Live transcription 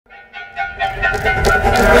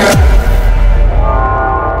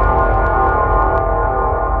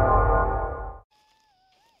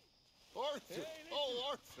Arthur! Oh,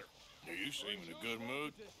 Arthur! You seem in a good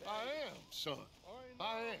mood. I am, son.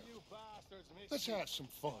 I am. Let's have some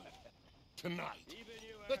fun. Tonight.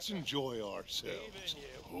 Let's enjoy ourselves.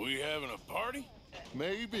 We having a party?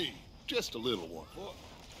 Maybe. Just a little one.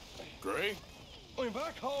 Gray? I'm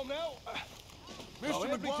back home now. Mr.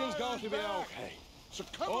 Everything's McGuire, going to be back. okay. So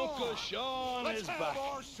come Uncle on. Sean Let's is have back.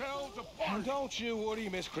 ourselves a And party. don't you worry,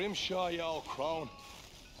 Miss Grimshaw, you old crone.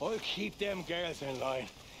 I'll keep them girls in line.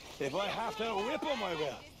 If I have to whip them, I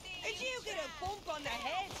will. Did you get a bump on the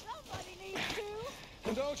head? Somebody needs to.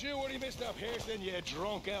 And don't you worry, Mr. Pearson, you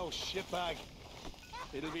drunk old shitbag.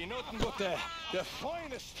 It'll be nothing but the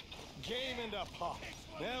finest game in the pot.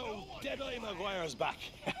 Now, Deadeye Maguire's back.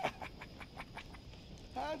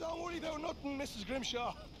 And don't worry about nothing, Mrs.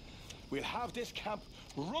 Grimshaw. We'll have this camp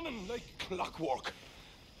running like clockwork.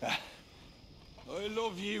 I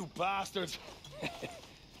love you, bastards.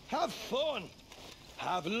 Have fun.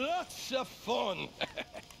 Have lots of fun.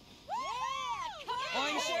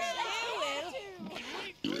 I'm sure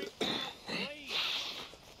you will.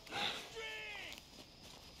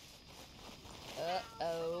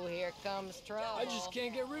 Uh-oh, here comes trouble. I just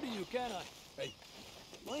can't get rid of you, can I? Hey,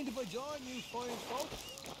 mind if I join you fine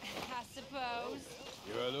folks? I suppose.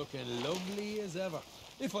 You're looking lovely as ever,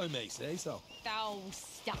 if I may say so. Oh,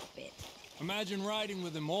 stop it. Imagine riding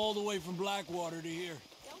with him all the way from Blackwater to here.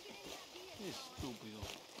 This stupid.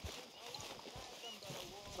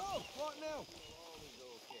 So, what now?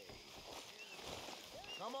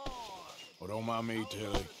 Come on. Well, don't mind me,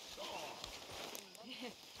 Tilly.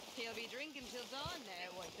 He'll be drinking till dawn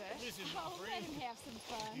now, won't he? Oh, let him have some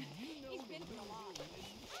fun. He's been through a lot.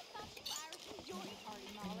 I thought you Irish enjoyed a party,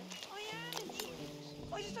 Molly. I am enjoying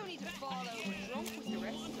it. I just don't need to fall over drunk with the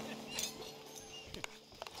rest of them.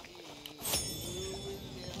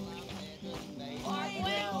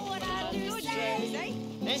 Well, what I do say,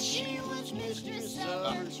 eh? And she was mistress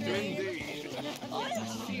of her trade. Indeed. I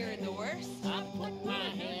was fearing the worst. I put my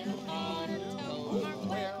hand on her toe.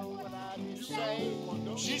 Well, what I do say.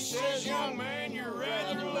 She says, young man, you're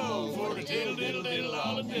rather low for the diddle diddle diddle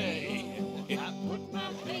all the day. I put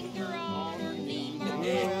my finger on her knee. Well,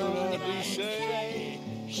 what I do say.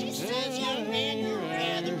 She says, young man, you're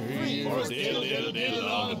rather free For the diddle diddle diddle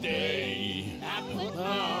all the day. I put my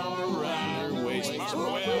Arm around her waist.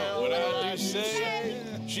 Well, what I do say.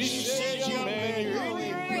 She says, young man, you're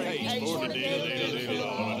really great for the diddle diddle diddle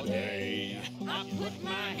all the day. I put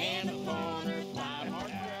my hand upon her thigh. Well,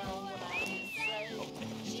 what I do say.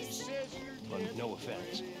 She says you're dead. No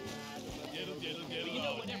offense. But you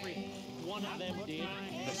know what every one of them did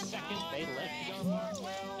the second they left your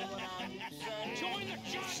Join the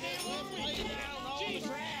goddamn movie! Jeez!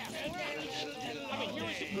 I mean,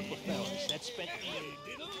 here's a group of fellas that spent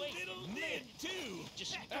men too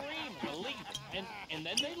just screaming and leaving, and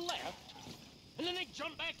then they left, and then they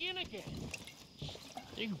jumped back in again.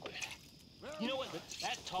 Stupid. You know what?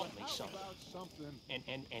 That taught me something. And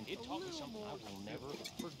it taught me something I will never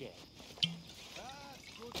forget.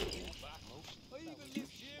 I even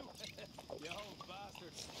miss you. You old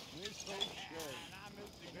bastard. Miss O'Shea. And I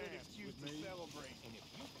miss a good excuse to celebrate. And if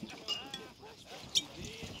you can tell me you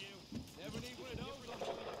did, you never need one of those on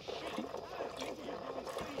shit. I think we're going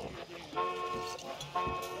to see you again.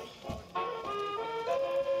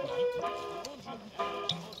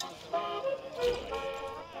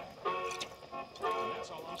 And that's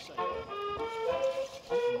all I'm saying.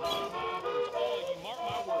 Oh, you mark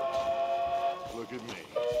my words. Look at me.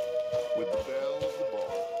 With the belle of the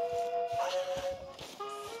ball.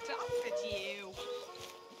 Stop it, you.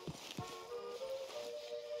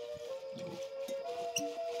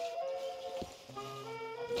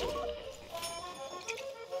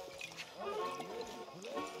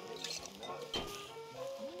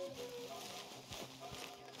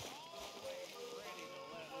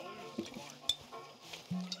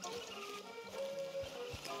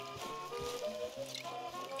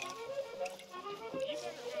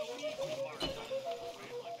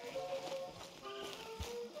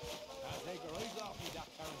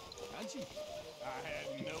 I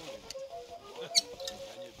hadn't noticed.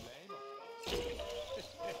 Can you blame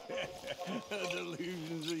her?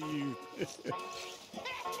 Delusions of youth.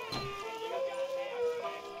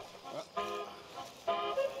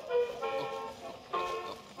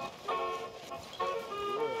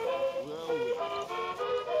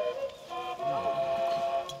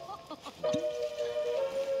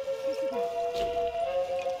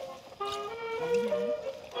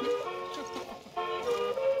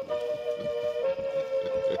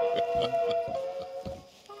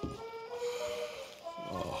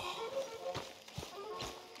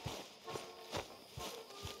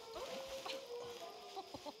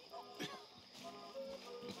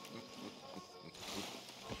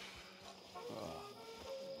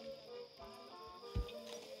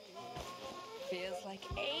 like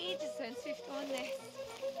ages since we've done this.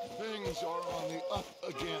 Things are on the up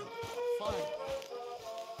again. Fine.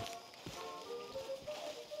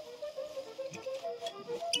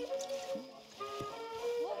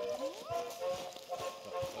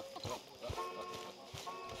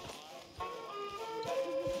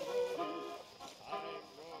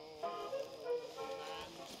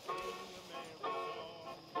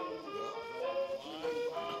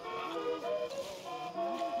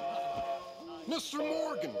 Mr.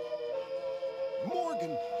 Morgan!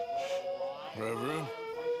 Morgan! Reverend?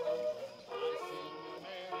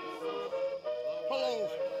 Hello!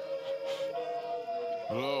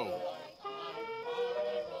 Hello.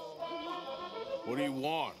 What do you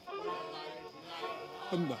want?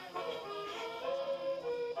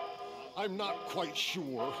 I'm not quite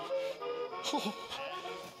sure.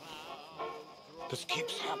 This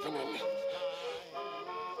keeps happening.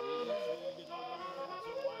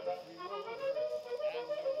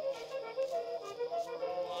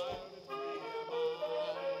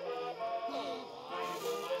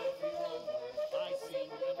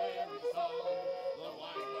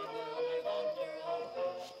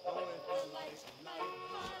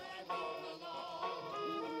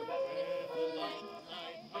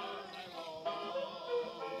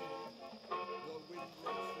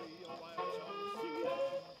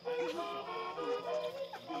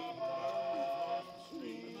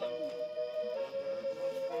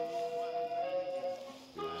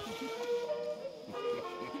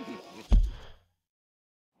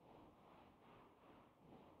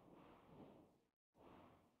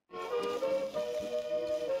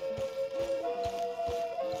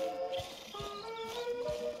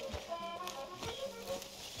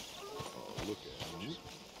 Look at you.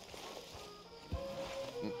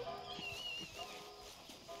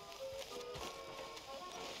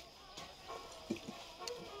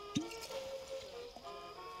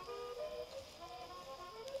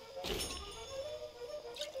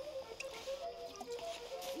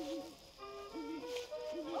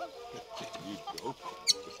 You go.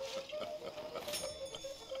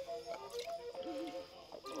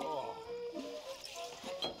 Oh. My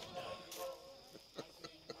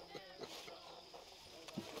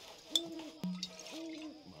dear.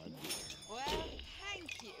 Well, thank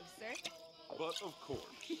you, sir. But of course.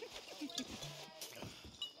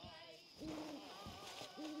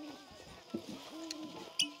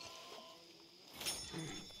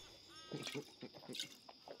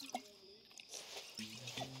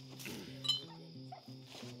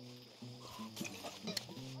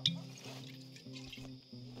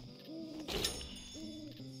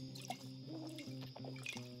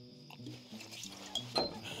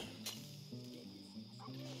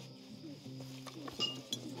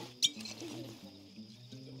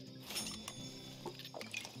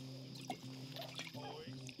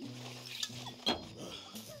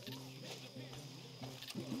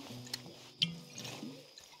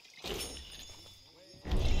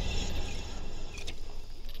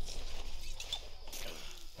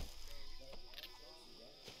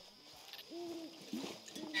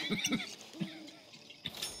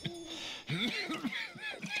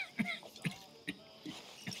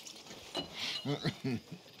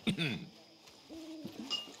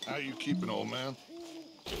 How you keeping, old man?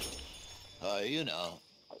 You know.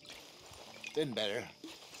 Been better.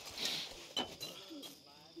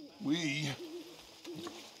 We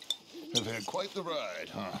have had quite the ride,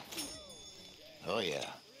 huh? Oh, yeah.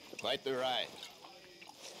 Quite the ride.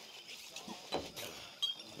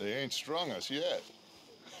 They ain't strung us yet.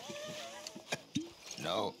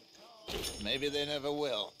 No. Maybe they never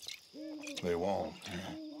will. They won't.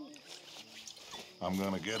 I'm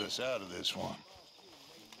gonna get us out of this one.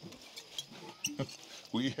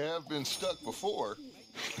 We have been stuck before.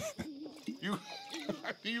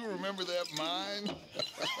 Do you remember that mine?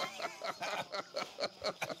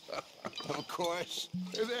 Of course.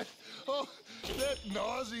 That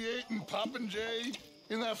nauseating popinjay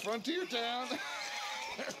in that frontier town?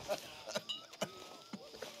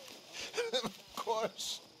 Of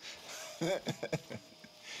course.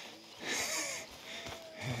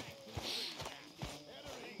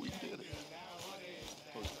 We did it.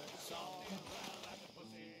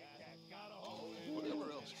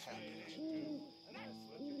 Whatever else happened,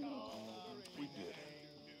 we did it.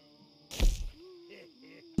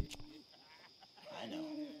 I know.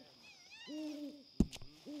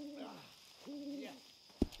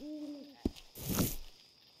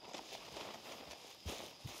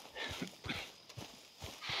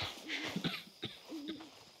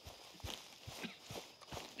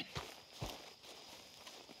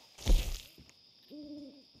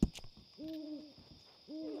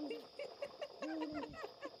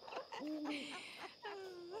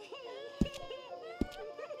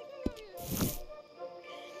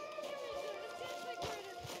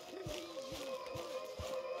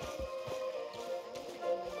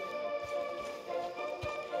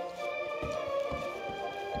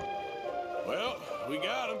 Well, we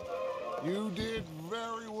got him. You did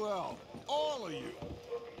very well. All of you.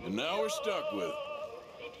 And now we're stuck with it.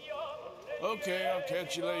 Okay, I'll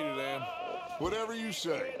catch you later then. Whatever you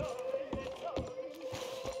say. I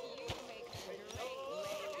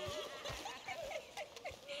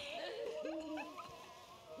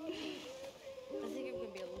think I'm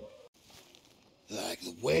gonna be a little. Like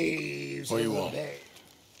the waves What do of you the want? bay.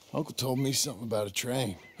 Uncle told me something about a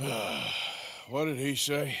train. What did he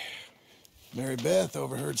say? Mary Beth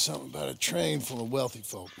overheard something about a train full of wealthy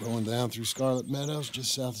folk rolling down through Scarlet Meadows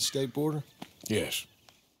just south of the state border. Yes.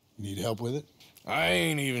 Need help with it? I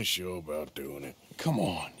ain't even sure about doing it. Come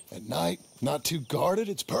on. At night, not too guarded,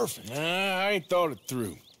 it's perfect. Nah, I ain't thought it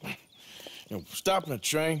through. You know, stopping a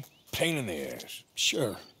train, pain in the ass.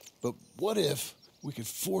 Sure, but what if we could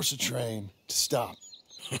force a train to stop?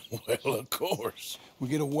 Well, of course. We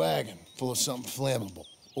get a wagon full of something flammable,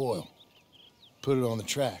 oil. Put it on the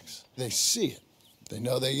tracks. They see it. They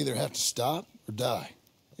know they either have to stop or die.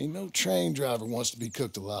 Ain't no train driver wants to be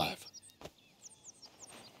cooked alive.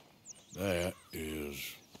 That is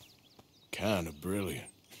kind of brilliant.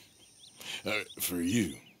 For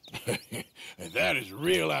you. That is a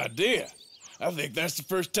real idea. I think that's the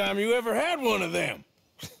first time you ever had one of them.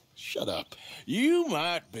 Shut up. You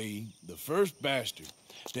might be the first bastard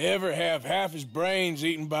to ever have half his brains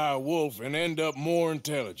eaten by a wolf and end up more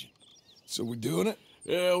intelligent. So we doing it?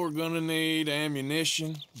 Yeah, we're gonna need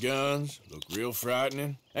ammunition, guns, look real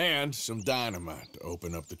frightening, and some dynamite to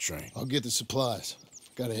open up the train. I'll get the supplies.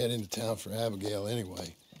 Gotta head into town for Abigail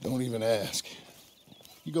anyway. Don't even ask.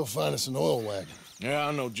 You go find us an oil wagon. Yeah,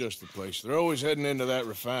 I know just the place. They're always heading into that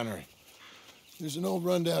refinery. There's an old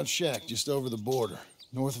rundown shack just over the border,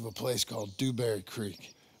 north of a place called Dewberry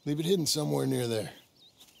Creek. Leave it hidden somewhere near there.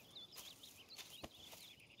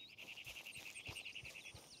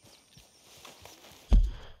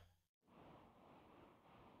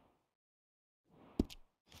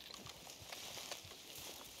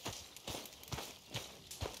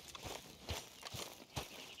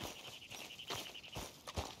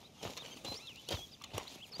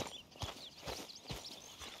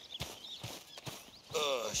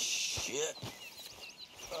 Oh, shit.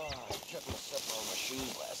 Oh, I kept myself on my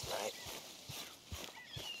shoes last night.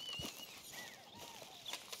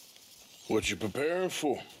 What you preparing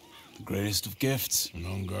for? The greatest of gifts. An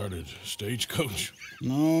unguarded stagecoach.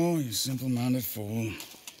 No, you simple-minded fool.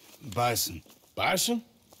 Bison. Bison?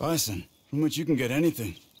 Bison, from which you can get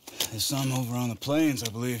anything. There's some over on the plains, I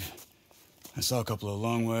believe. I saw a couple a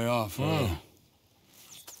long way off. Oh.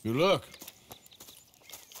 Good luck.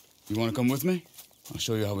 You want to come with me? I'll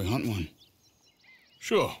show you how we hunt one.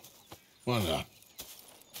 Sure. Why not?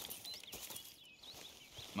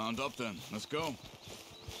 Mount up then. Let's go.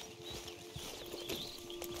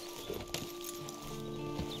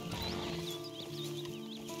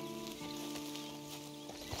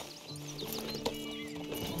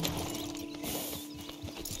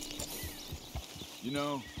 You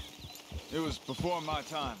know, it was before my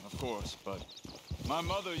time, of course, but my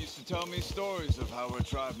mother used to tell me stories of how her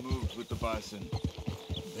tribe moved with the bison.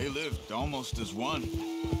 They lived almost as one.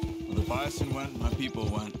 When the bison went, my people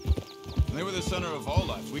went. And they were the center of all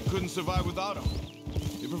life. We couldn't survive without them.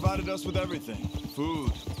 They provided us with everything.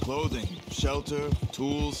 Food, clothing, shelter,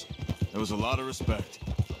 tools. There was a lot of respect.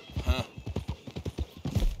 Huh.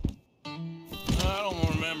 I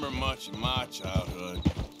don't remember much of my childhood,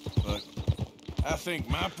 but I think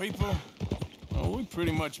my people, well, we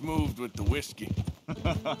pretty much moved with the whiskey.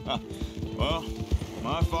 Well,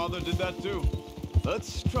 my father did that too.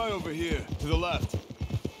 Let's try over here, to the left.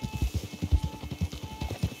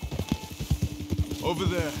 Over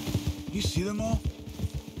there. You see them all?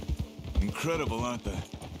 Incredible, aren't they?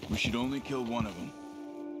 We should only kill one of them.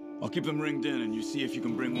 I'll keep them ringed in and you see if you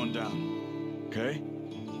can bring one down. Okay?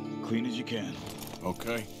 Clean as you can.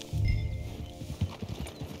 Okay.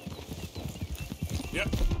 Yep.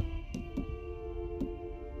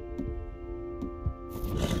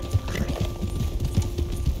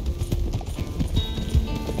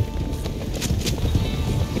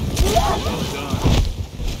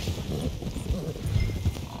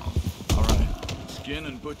 All right. Skin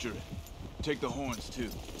and butcher it. Take the horns, too.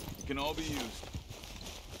 It can all be used.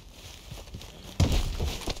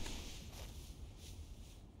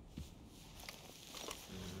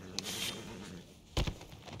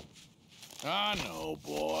 I know,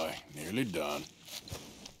 boy. Nearly done.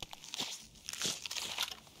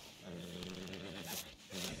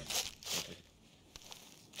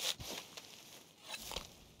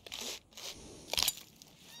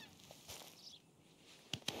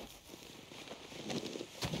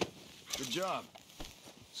 job.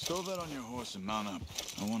 Stow that on your horse and mount up.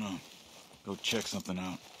 I wanna go check something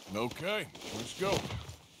out. Okay, let's go.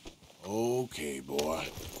 Okay, boy.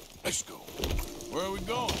 Let's go. Where are we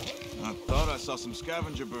going? I thought I saw some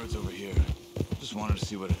scavenger birds over here. Just wanted to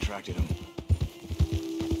see what attracted them.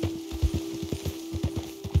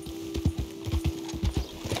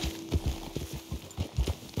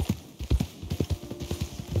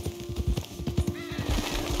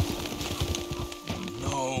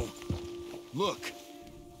 No. Look.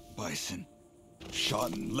 Bison.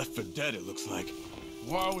 Shot and left for dead, it looks like.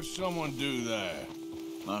 Why would someone do that?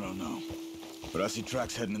 I don't know. But I see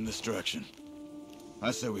tracks heading in this direction.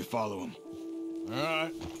 I say we follow them. All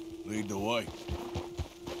right. Lead the way.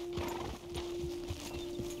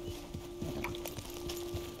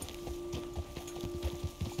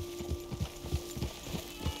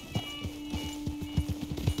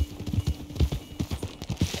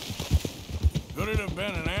 Could it have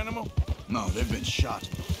been an animal? No, they've been shot.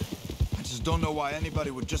 I just don't know why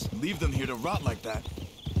anybody would just leave them here to rot like that.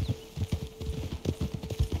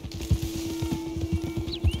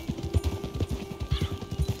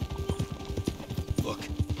 Look,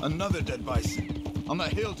 another dead bison. On the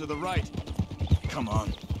hill to the right. Come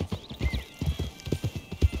on.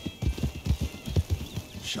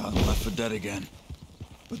 Shot and left for dead again.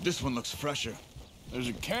 But this one looks fresher. There's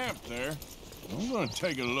a camp there. I'm gonna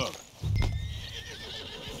take a look.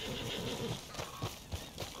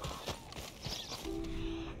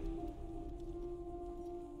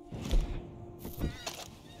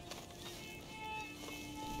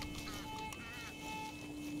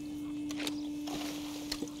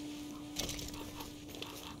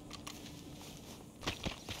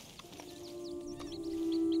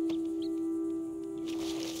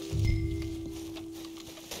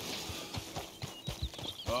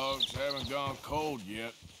 Dogs haven't gone cold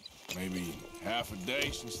yet. Maybe half a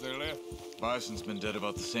day since they left. Bison's been dead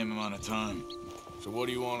about the same amount of time. So what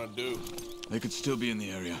do you want to do? They could still be in the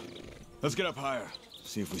area. Let's get up higher,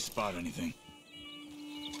 see if we spot anything.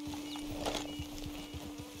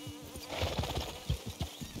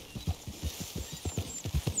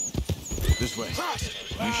 This way.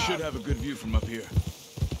 You should have a good view from up here.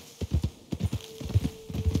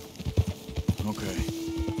 Okay.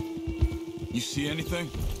 You see anything?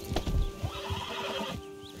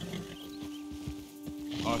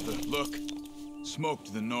 Arthur, look. Smoke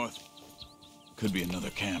to the north. Could be another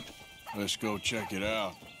camp. Let's go check it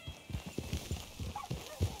out.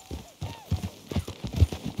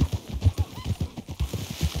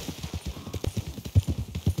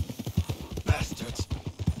 Bastards.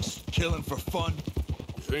 Just killing for fun.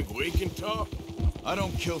 You think we can talk? I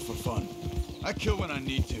don't kill for fun. I kill when I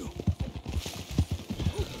need to.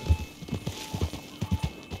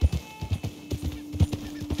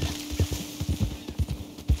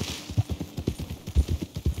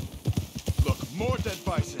 Look, more dead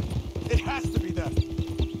bison. It has to be them.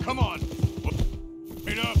 Come on.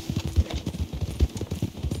 Wait up.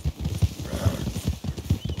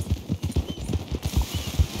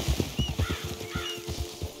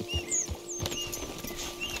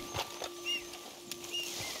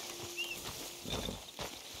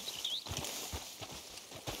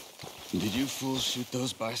 Did you fools shoot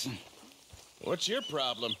those bison? What's your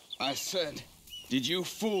problem? I said, did you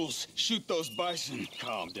fools shoot those bison?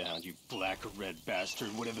 Calm down, you black or red bastard,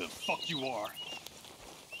 whatever the fuck you are.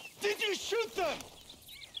 Did you shoot them?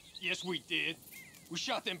 Yes, we did. We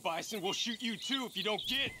shot them bison. We'll shoot you too if you don't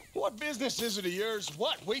get. What business is it of yours?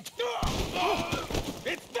 What? It's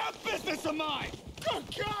not business of mine! Good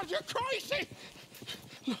God, you're crazy!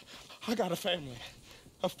 I got a family.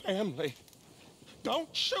 A family.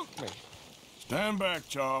 Don't shoot me. Stand back,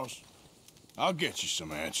 Charles. I'll get you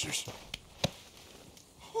some answers.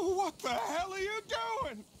 What the hell are you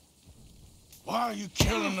doing? Why are you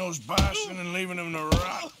killing those bison and leaving them to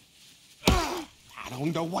rot? I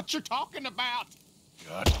don't know what you're talking about.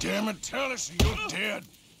 God damn it, tell us or you're dead.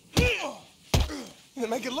 They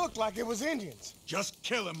make it look like it was Indians. Just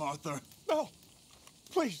kill him, Arthur. No,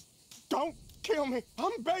 please, don't kill me.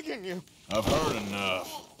 I'm begging you. I've heard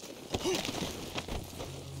enough.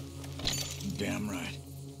 Damn right.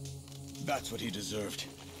 That's what he deserved.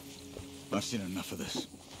 I've seen enough of this.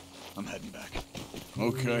 I'm heading back.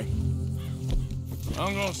 Okay.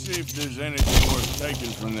 I'm gonna see if there's anything worth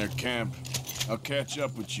taking from their camp. I'll catch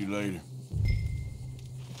up with you later.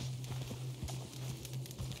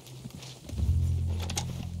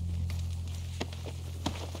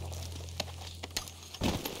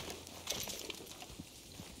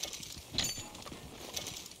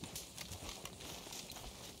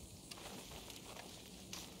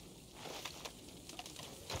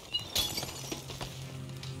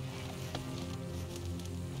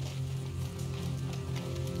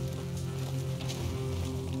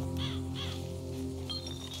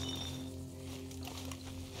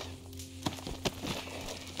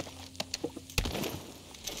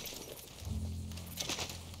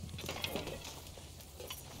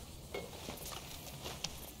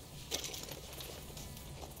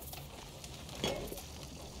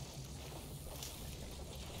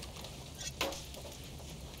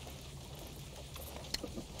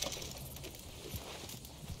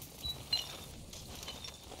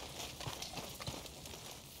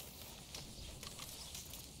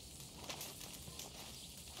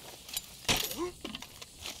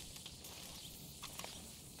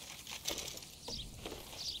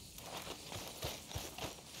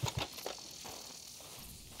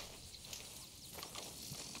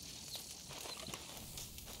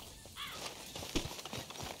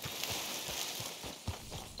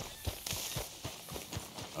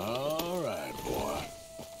 All right, boy.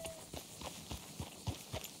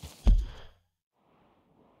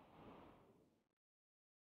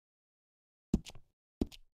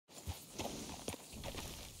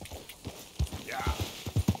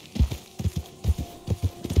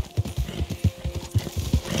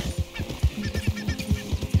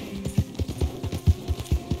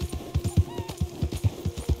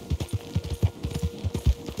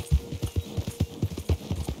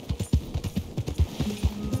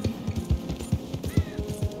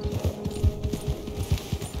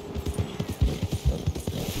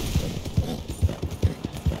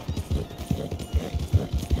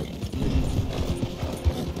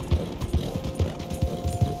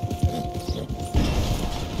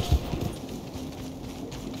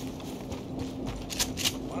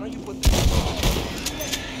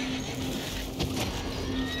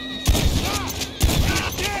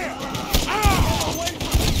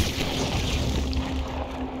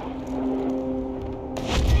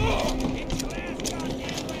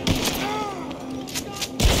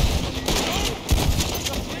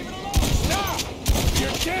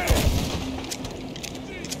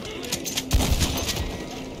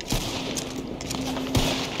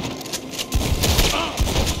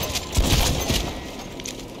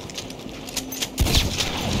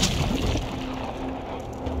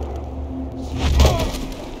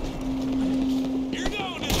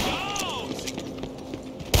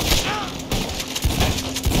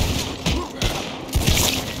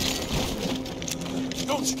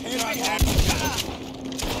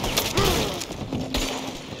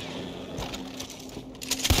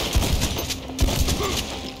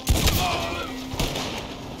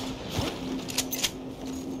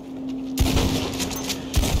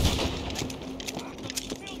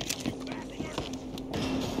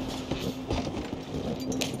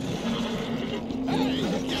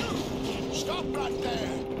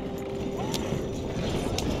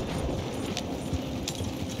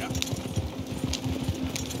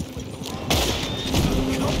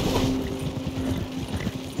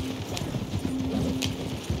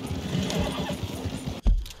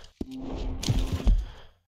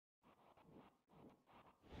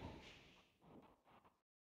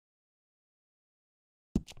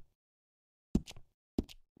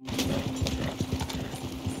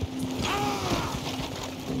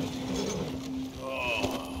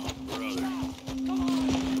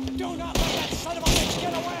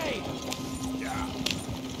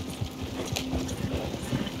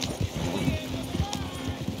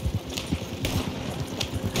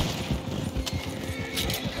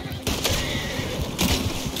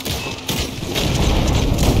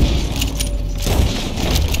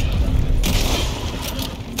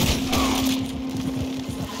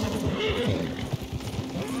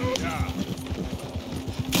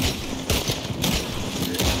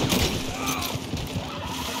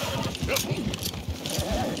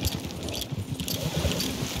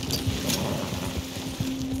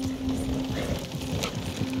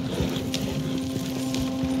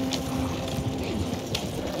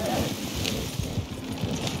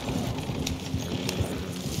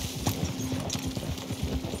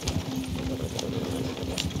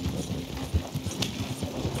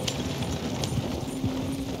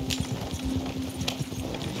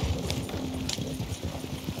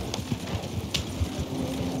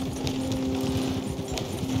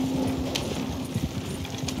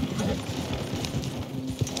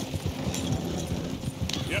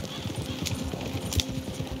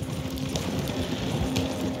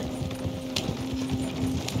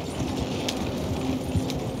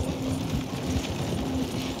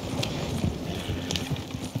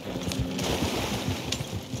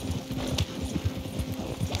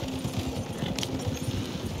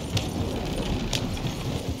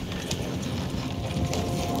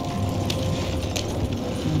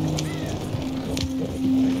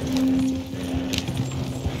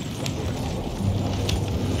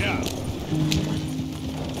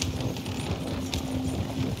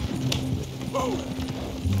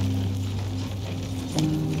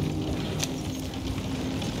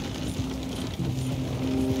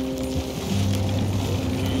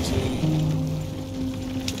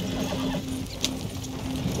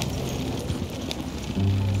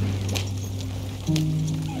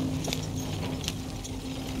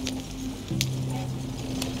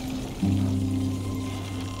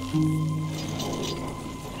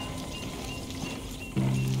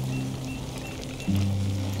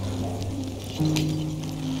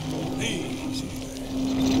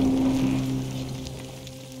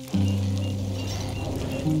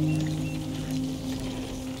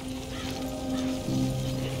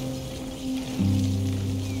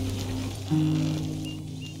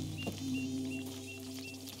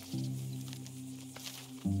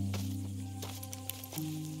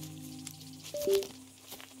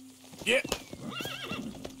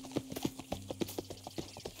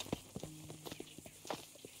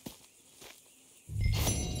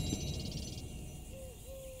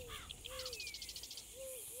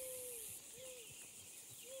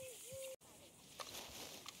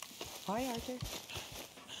 Hi, Arthur.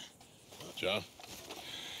 John?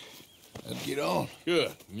 Let's get on.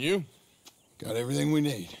 Good. And you? Got everything we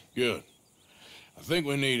need. Good. I think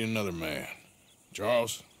we need another man.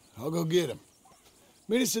 Charles? I'll go get him.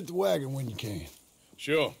 Meet us at the wagon when you can.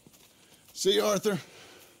 Sure. See, Arthur?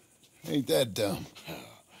 Ain't that dumb.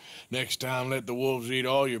 Next time, let the wolves eat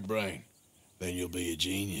all your brain. Then you'll be a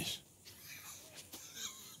genius.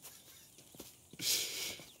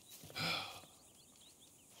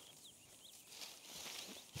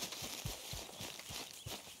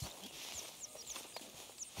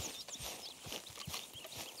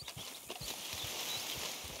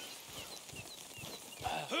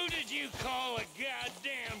 Who did you call a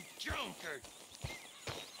goddamn drunkard?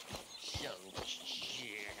 Some shit.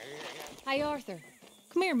 Hey, Arthur.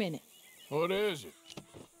 Come here a minute. What is it?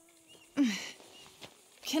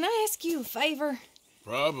 Can I ask you a favor?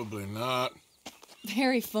 Probably not.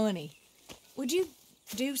 Very funny. Would you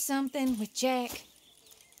do something with Jack?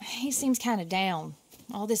 He seems kind of down.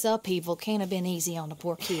 All this upheaval can't have been easy on the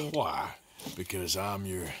poor kid. Why? Because I'm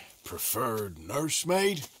your preferred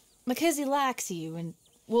nursemaid? Because he likes you and,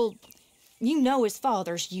 well, you know his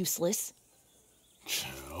father's useless.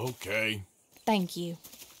 Okay. Thank you.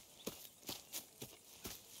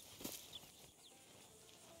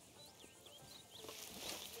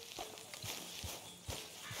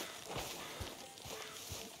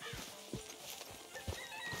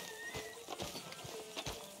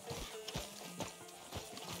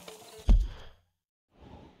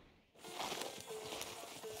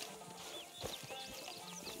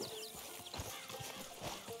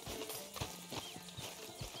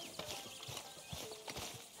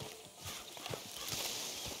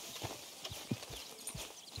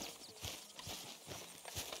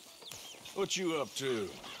 What you up to?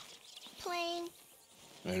 Playing,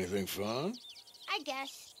 Anything fun? I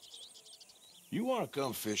guess. You want to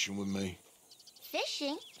come fishing with me?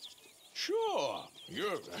 Fishing? Sure.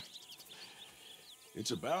 It's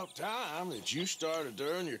about time that you started to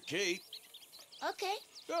earn your keep. Okay,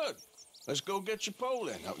 Good. Let's go get your pole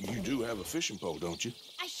then. Now, you do have a fishing pole, don't you?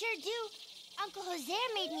 I sure do. Uncle Jose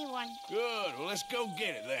made me one. Good. Well, let's go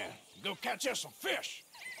get it then. Go catch us some fish.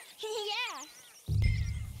 Yeah.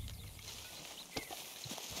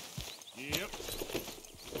 Yep.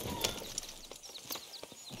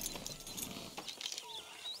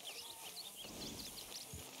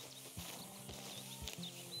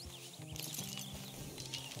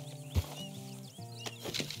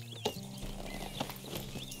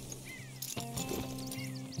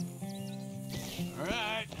 All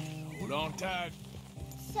right. Hold on tight.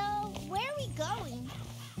 So, where are we going?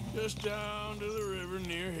 Just down to the river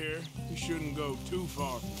near here. You shouldn't go too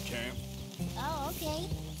far from camp. Oh, okay.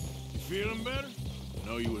 You feeling better? I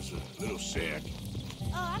know you was a little sick.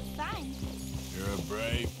 Oh, I'm fine. You're a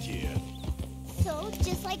brave kid. So,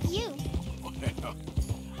 just like you. Well,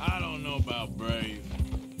 I don't know about brave.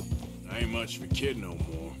 I ain't much of a kid no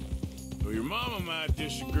more. Though your mama might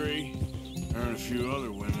disagree. Her and a few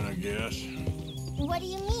other women, I guess. What do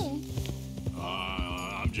you mean?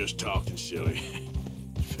 I'm just talking silly.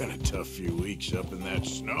 It's been a tough few weeks up in that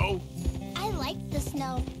snow. I like the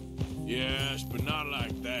snow. Yes, but not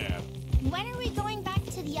like that. When are we going back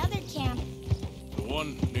to the other camp? The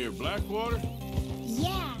one near Blackwater?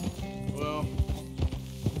 Yeah. Well,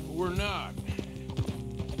 we're not.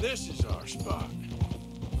 This is our spot.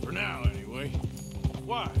 For now, anyway.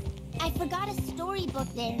 Why? I forgot a storybook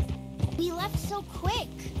there. We left so quick.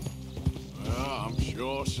 Well, I'm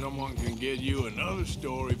sure someone can get you another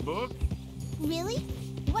storybook. Really?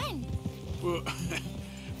 When? Well,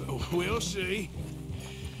 we'll see.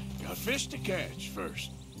 Got fish to catch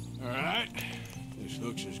first. All right? This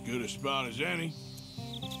looks as good a spot as any.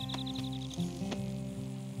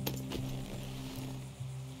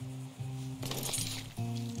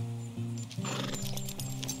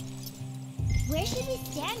 Where should we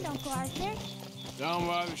stand, Uncle Arthur? Down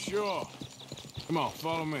by the shore. Come on,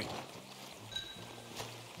 follow me.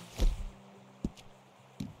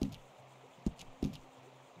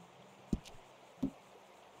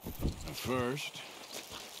 Now first,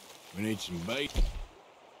 we need some bait.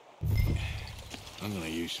 I'm gonna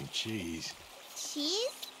use some cheese.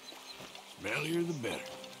 Cheese? Smellier the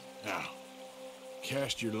better. Now,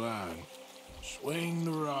 cast your line. Swing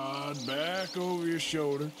the rod back over your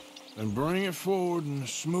shoulder and bring it forward in a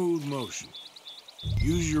smooth motion.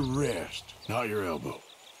 Use your wrist, not your elbow.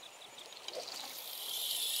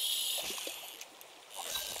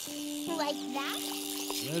 Like that?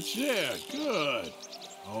 That's it. Good.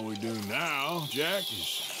 All we do now, Jack,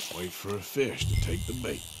 is wait for a fish to take the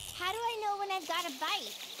bait. How do I know when I've got a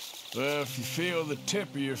bite? Well, if you feel the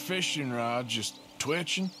tip of your fishing rod just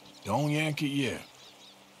twitching, Don't yank it yet.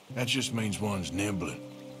 That just means one's nibbling.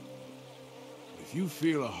 If you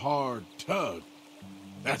feel a hard tug,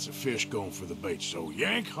 that's a fish going for the bait, so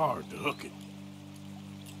yank hard to hook it.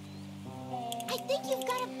 I think you've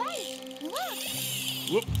got a bite. Look.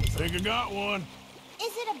 Whoop, I think I got one.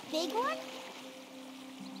 Is it a big one?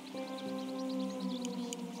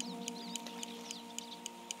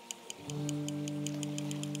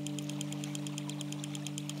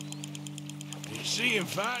 You see him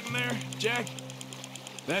fighting there, Jack?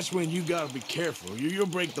 That's when you gotta be careful. You'll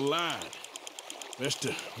break the line. Best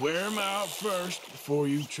to wear him out first before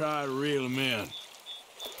you try to reel him in.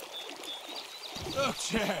 Look,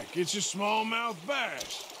 Jack, it's a smallmouth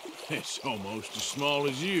bass. It's almost as small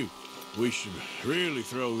as you. We should really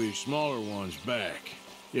throw these smaller ones back.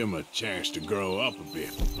 Give them a chance to grow up a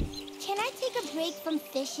bit. Can I take a break from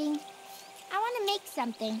fishing? I want to make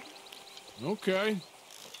something. Okay.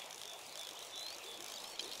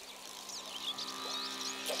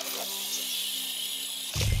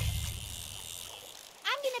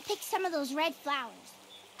 I'm gonna pick some of those red flowers.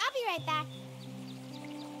 I'll be right back.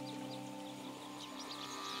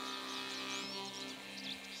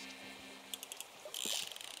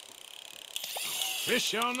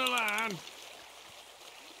 Fish on the line.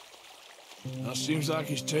 Well, seems like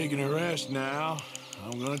he's taking a rest now.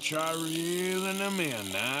 I'm gonna try reeling them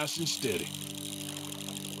in nice and steady.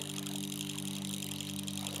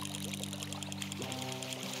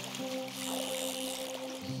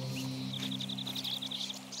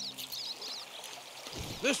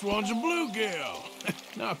 This one's a bluegill.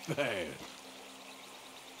 Not bad.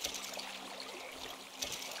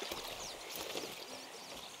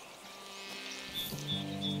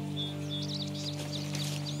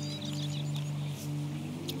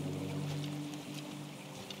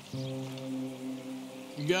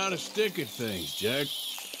 You gotta stick at things, Jack.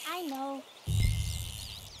 I know.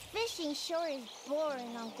 Fishing sure is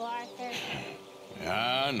boring, Uncle Arthur.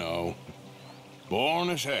 I know.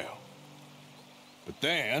 Boring as hell. But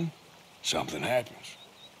then, something happens.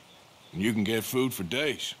 And you can get food for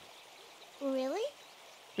days. Really?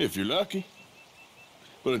 If you're lucky.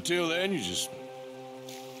 But until then, you just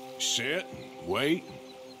sit and wait. And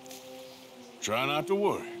try not to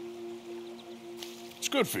worry. It's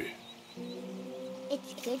good for you.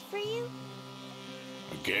 It's good for you?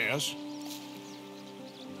 I guess.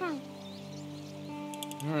 Huh.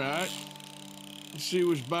 All right. Let's see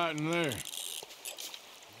what's biting there.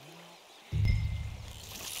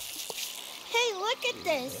 Hey, look at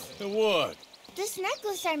this. The what? This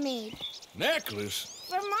necklace I made. Necklace?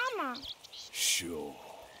 For Mama. Sure.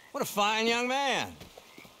 What a fine young man.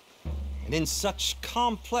 And in such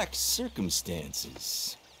complex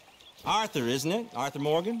circumstances. Arthur, isn't it? Arthur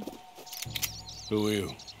Morgan? Who are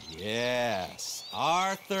you? Yes,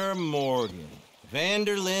 Arthur Morgan.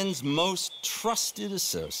 Vanderlyn's most trusted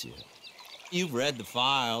associate. You've read the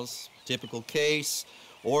files. Typical case.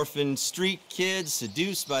 Orphaned street kid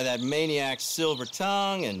seduced by that maniac's silver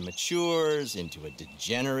tongue and matures into a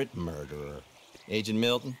degenerate murderer. Agent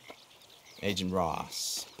Milton? Agent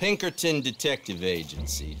Ross. Pinkerton Detective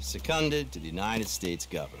Agency, seconded to the United States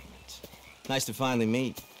government. Nice to finally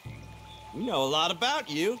meet. We know a lot about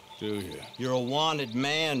you. Do you? You're a wanted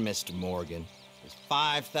man, Mr. Morgan. There's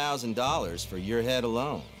 $5,000 for your head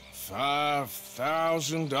alone.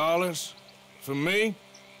 $5,000? For me?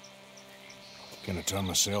 Can I turn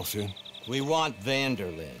myself in? We want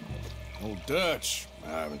Vanderlyn. Old Dutch.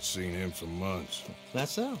 I haven't seen him for months.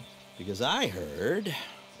 That's so. Because I heard a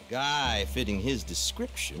guy fitting his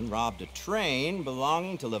description robbed a train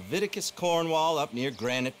belonging to Leviticus Cornwall up near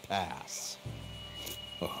Granite Pass.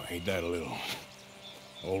 Oh, ain't that a little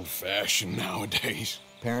old-fashioned nowadays?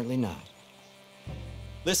 Apparently not.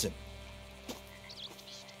 Listen.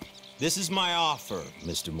 This is my offer,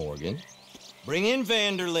 Mr. Morgan. Bring in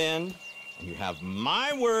Vanderlyn, and you have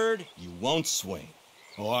my word you won't swing.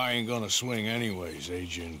 Oh, I ain't gonna swing anyways,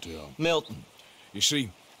 Agent, Milton. You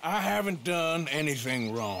see, I haven't done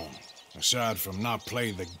anything wrong, aside from not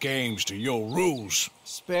playing the games to your rules.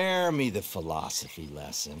 Spare me the philosophy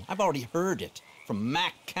lesson. I've already heard it from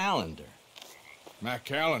Mac Callender. Mac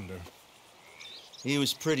Callender? He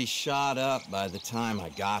was pretty shot up by the time I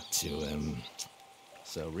got to him.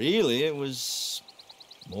 So really, it was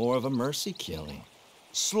more of a mercy killing.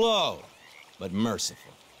 Slow, but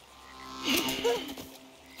merciful. You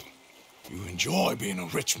enjoy being a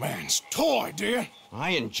rich man's toy, dear.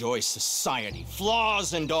 I enjoy society,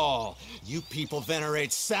 flaws and all. You people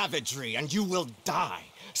venerate savagery, and you will die.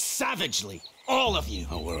 Savagely, all of you.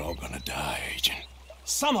 Oh, we're all gonna die, Agent.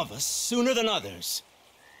 Some of us sooner than others.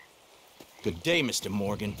 Good day, Mr.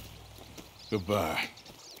 Morgan. Goodbye.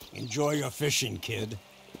 Enjoy your fishing, kid.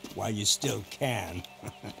 while you still can.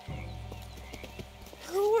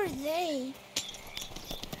 Who are they?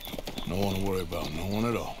 No one to worry about, no one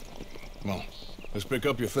at all. Come on, let's pick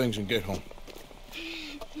up your things and get home.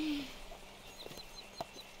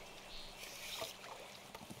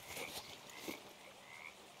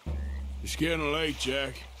 It's getting late,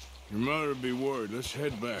 Jack. Your mother'll be worried. Let's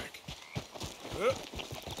head back.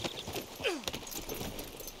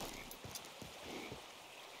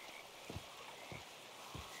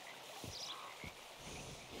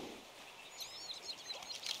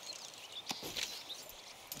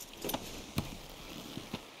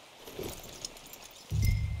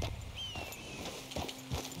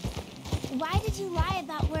 Why did you lie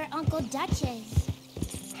about where Uncle Dutch is?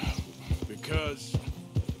 Because...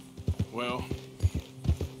 well...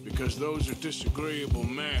 because those are disagreeable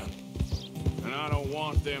men. And I don't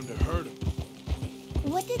want them to hurt him.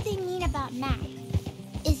 What did they mean about Mac?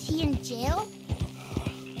 Is he in jail?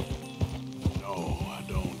 No, I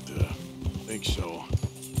don't think so.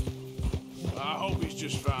 I hope he's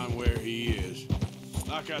just fine where he is.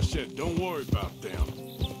 Like I said, don't worry about them.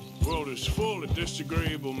 The world is full of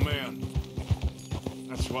disagreeable men.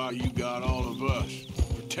 That's why you got all of us.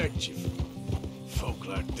 Protect you from folk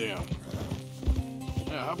like them.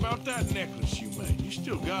 Now, how about that necklace you made? You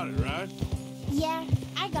still got it, right? Yeah,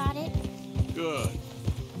 I got it. Good.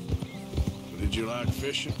 Did you like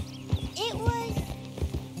fishing? It was...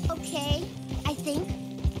 okay, I think.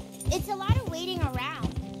 It's a lot of waiting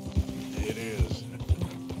around. It is.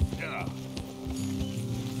 Yeah.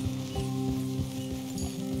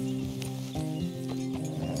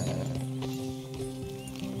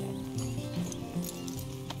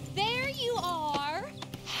 There you are.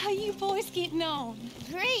 How you boys getting on?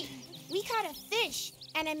 Great. We caught a fish,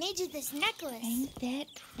 and I made you this necklace. Ain't that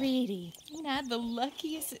pretty? Ain't I the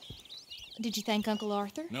luckiest? Did you thank Uncle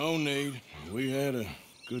Arthur? No need. We had a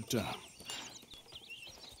good time.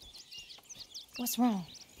 What's wrong?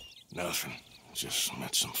 Nothing. Just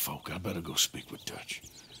met some folk. I better go speak with Dutch.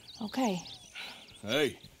 Okay.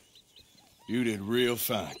 Hey, you did real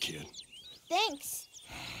fine, kid. Thanks.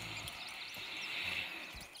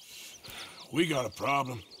 We got a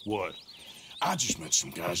problem. What? I just met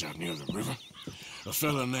some guys out near the river. A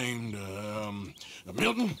fella named,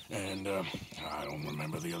 Milton, and, I don't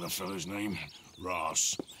remember the other fella's name.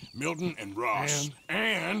 Ross. Milton and Ross.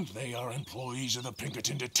 And they are employees of the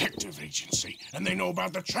Pinkerton Detective Agency. And they know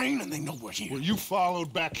about the train, and they know we're here. Were you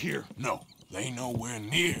followed back here? No, they know we're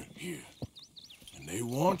near here. And they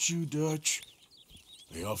want you, Dutch.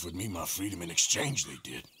 They offered me my freedom in exchange, they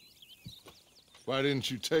did. Why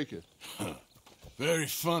didn't you take it? Very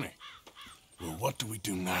funny. Well, what do we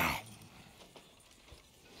do now?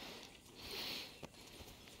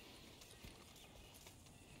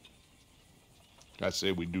 I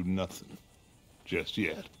say we do nothing. Just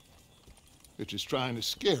yet. They're just trying to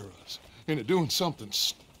scare us into doing something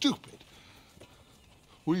stupid.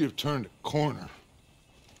 We have turned a corner.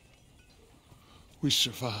 We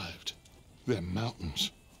survived them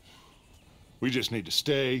mountains. We just need to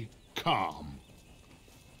stay calm.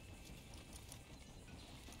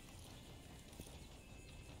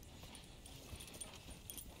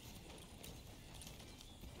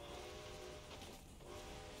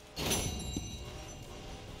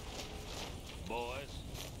 Boys.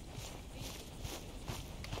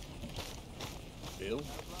 Bill?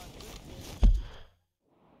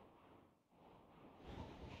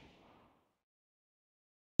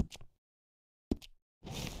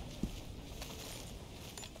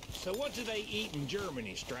 So what do they eat in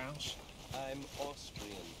Germany, Strauss? I'm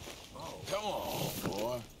Austrian. Oh. Come on,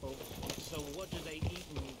 boy. Oh, so what do they eat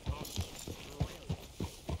in Australia?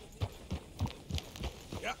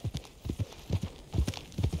 Yeah.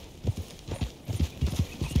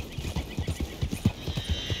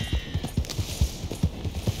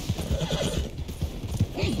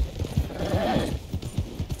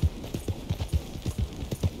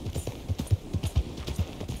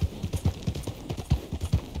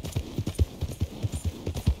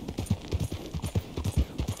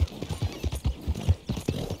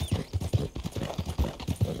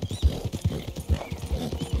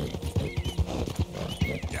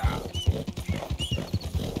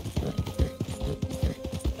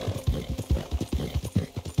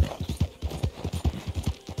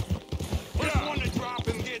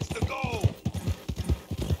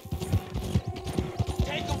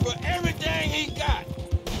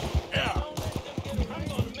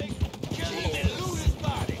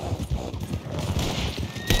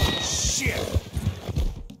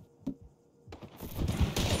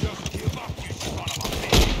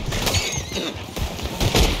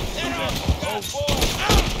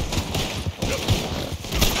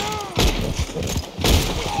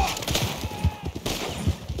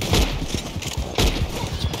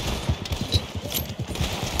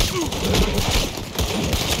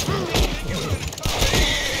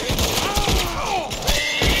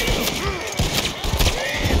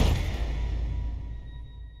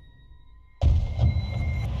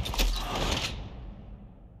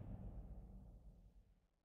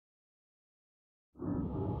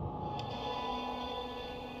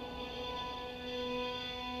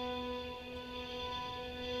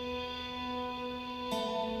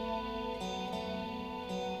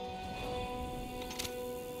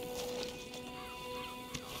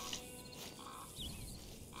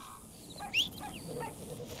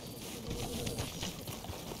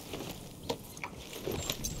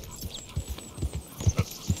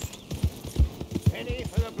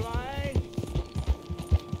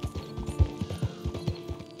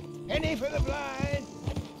 Ready for the blind.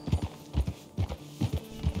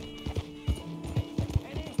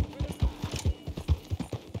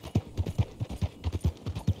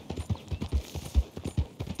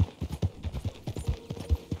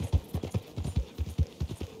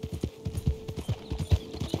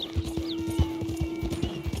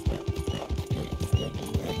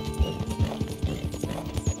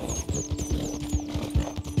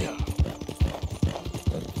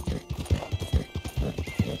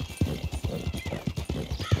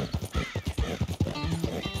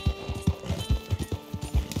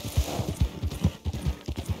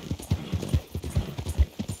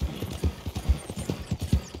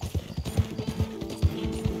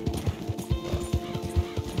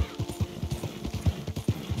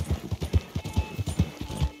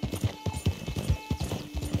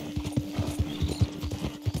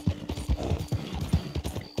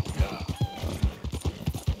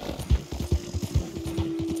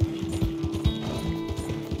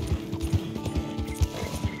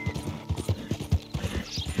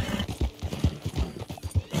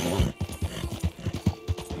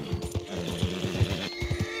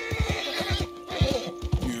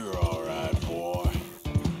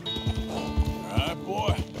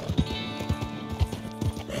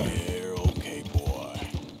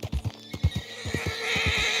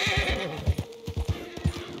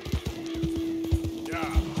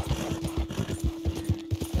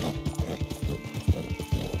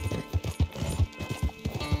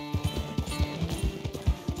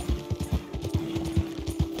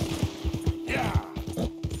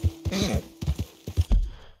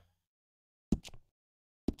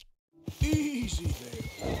 Easy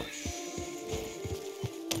there, boy.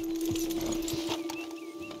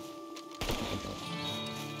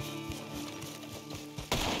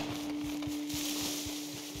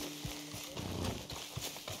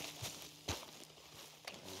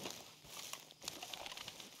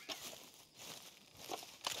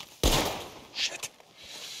 Shit.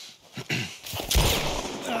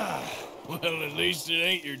 Well, at least it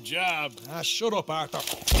ain't your job. Shut up, Arthur.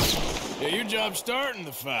 Yeah, your job's starting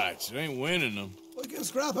the fights. It ain't winning them. I can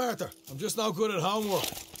scrap, Arthur. I'm just not good at homework.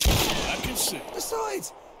 I can see.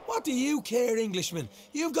 Besides, what do you care, Englishman?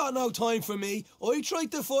 You've got no time for me. I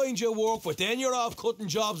tried to find you work, but then you're off cutting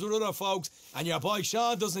jobs with other folks, and your boy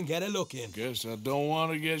Sean doesn't get a look in. Guess I don't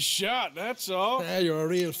want to get shot, that's all. You're a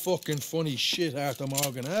real fucking funny shit, Arthur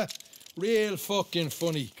Morgan, huh? Real fucking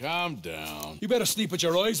funny. Calm down. You better sleep with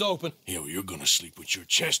your eyes open. Yeah, well, you're gonna sleep with your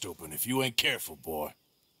chest open if you ain't careful, boy.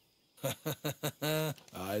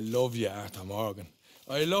 I love you, Arthur Morgan.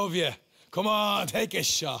 I love you. Come on, take a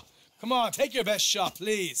shot. Come on, take your best shot,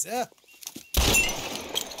 please, eh?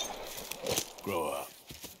 Grow up.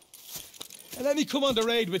 And let me come on the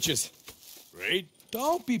raid with yous. Raid?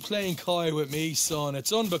 Don't be playing coy with me, son.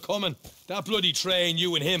 It's unbecoming. That bloody train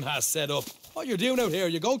you and him has set up. What you're doing out here,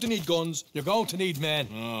 you're going to need guns, you're going to need men.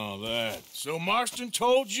 Oh, that. So Marston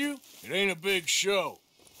told you? It ain't a big show.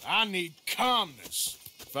 I need calmness.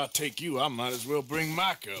 If I take you, I might as well bring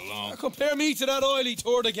Micah along. Now compare me to that oily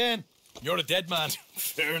turd again. You're a dead man.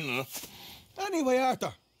 Fair enough. Anyway,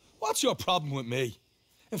 Arthur, what's your problem with me?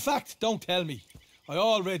 In fact, don't tell me. I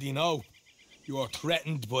already know. You're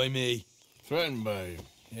threatened by me. Threatened by you?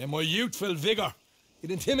 Yeah, my youthful vigor.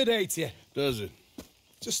 It intimidates you. Does it?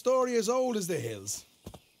 It's a story as old as the hills.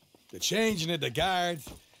 The changing of the guard,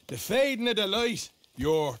 the fading of the light.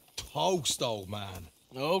 You're toast, old man.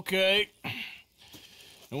 Okay.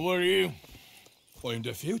 And what are you? I'm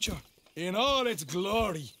the future, in all its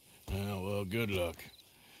glory. Oh, well, good luck.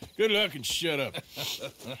 Good luck and shut up.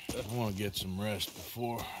 I want to get some rest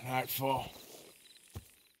before nightfall.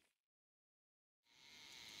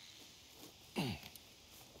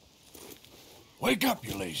 Wake up,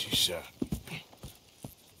 you lazy son.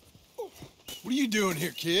 What are you doing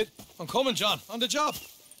here, kid? I'm coming, John. On the job.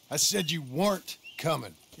 I said you weren't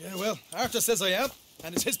coming. Yeah, well, Arthur says I am.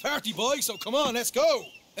 And it's his party, boy, so come on, let's go.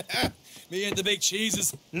 Me and the big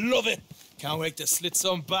cheeses. Love it. Can't wait to slit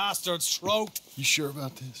some bastard's throat. You sure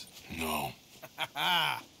about this? No.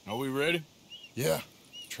 Are we ready? Yeah.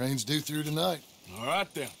 Train's due through tonight. All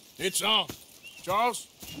right, then. It's on. Charles?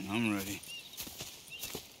 I'm ready.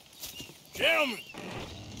 Gentlemen,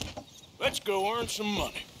 let's go earn some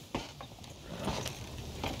money.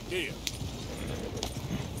 Here.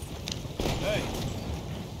 Hey,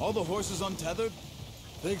 all the horses untethered?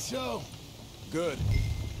 Think so. Good.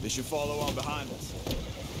 They should follow on behind us.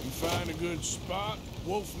 You find a good spot,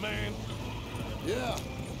 Wolfman? Yeah.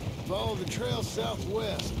 Follow the trail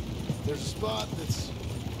southwest. There's a spot that's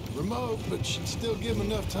remote, but should still give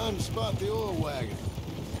them enough time to spot the oil wagon.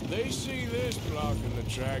 They see this blocking the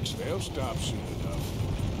tracks, they'll stop soon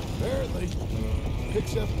enough. Apparently,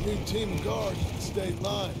 picks up a new team of guards at the state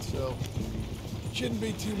line, so shouldn't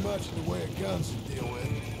be too much in the way of guns to deal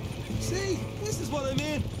with. See, this is what I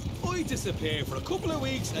mean. I disappear for a couple of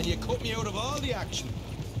weeks and you cut me out of all the action.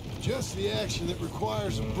 Just the action that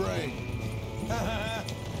requires a brain.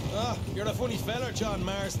 Ah, you're a funny fella, John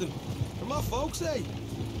Marston. From what folks say,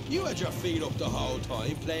 you had your feet up the whole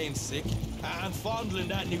time, playing sick, and fondling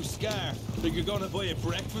that new scar like you're gonna buy a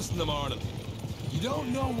breakfast in the morning. You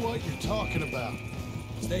don't know what you're talking about.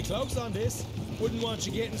 Stay close on this. Wouldn't want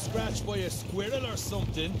you getting scratched by a squirrel or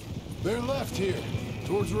something. They're left here,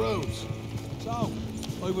 towards Rhodes. So,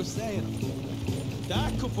 I was saying,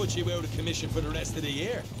 that could put you out of commission for the rest of the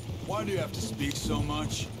year. Why do you have to speak so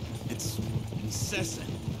much? It's incessant.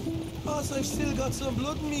 Because I've still got some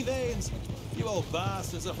blood in me veins. You old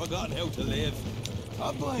bastards have forgotten how to live.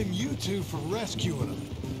 I blame you two for rescuing them.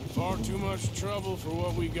 Far too much trouble for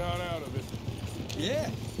what we got out of it. Yeah,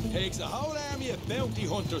 takes a whole army of bounty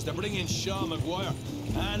hunters to bring in Sean McGuire.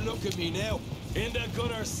 And look at me now, in the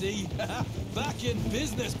gunner sea. Back in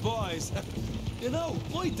business, boys. You know,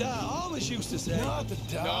 my dad always used to say... Not the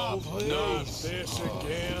dad, please. Not this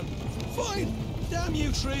again. Fine, damn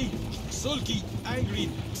you three. Sulky, angry,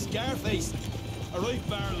 scar-faced. A right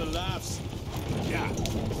barrel of laughs. Yeah.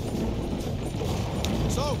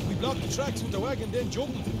 So, we block the tracks with the wagon, then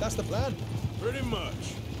jump them. That's the plan. Pretty much.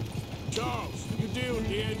 Charles, you deal with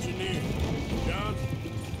the engineer. John,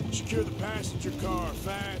 secure the passenger car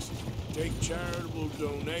fast, take charitable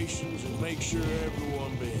donations, and make sure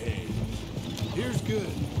everyone behaves. Here's good.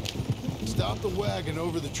 Stop the wagon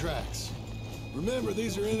over the tracks. Remember,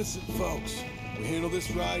 these are innocent folks. We handle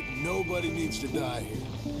this right, nobody needs to die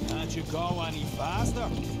here. Can't you go any faster?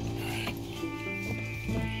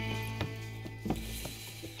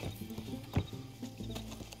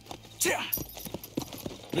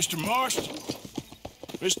 Mr. Marston,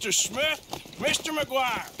 Mr. Smith, Mr.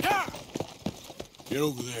 McGuire, come! Get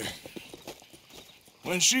over there.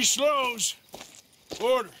 When she slows,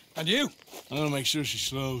 order. And you? I'm gonna make sure she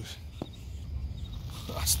slows.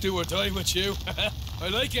 Let's do or die with you. I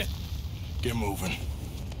like it. Get moving.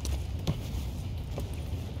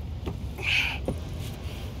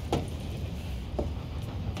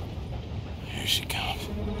 Here she comes.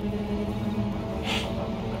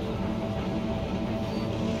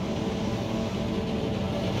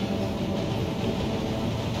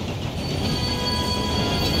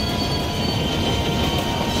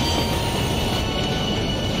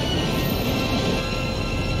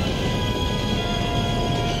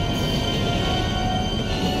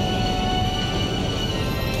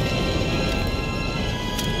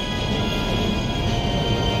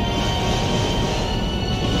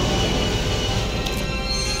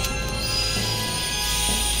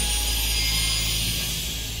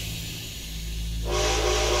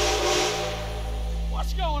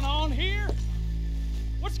 What's going on here?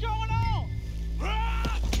 What's going on?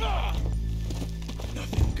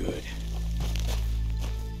 Nothing good.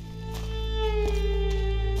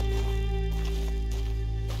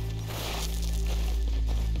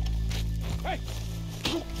 Hey!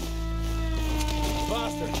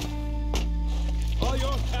 Bastard! All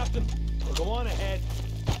yours, Captain. We'll go on ahead.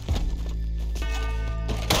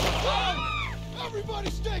 Everybody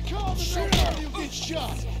stay calm and nobody will get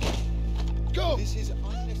shot. Go! This is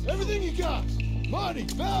unnecessary. Everything you got! Money,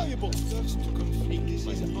 valuable! This is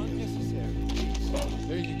unnecessary.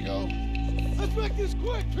 There you go. Let's make this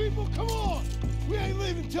quick, people! Come on! We ain't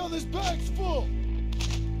leaving till this bag's full!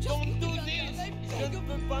 Don't do this! Get got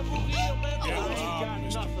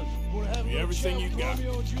nothing. Wanna have a little everything chat you with got.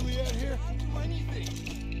 Romeo and Juliet here?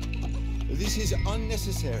 This is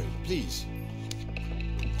unnecessary, please.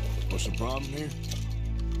 What's the problem here?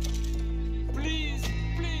 Please,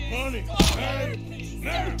 please. Money!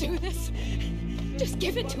 Now! Do this. Just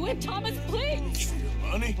give it to him, Thomas, please.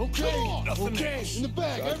 Money? Okay, Nothing okay. else. In the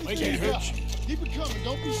bag, Make everything it you got. hurt you. Keep it coming,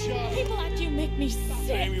 don't be shy. People like you make me sick.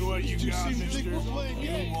 Amy, what you You got, seem to think mister? we're playing You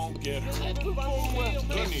games. won't get her.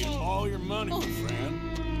 You need all your money, my friend.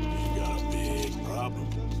 You got a big problem.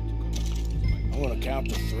 I'm gonna count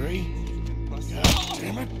to 3. God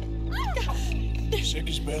damn it. Sick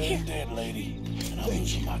is better than dead, lady. And I'm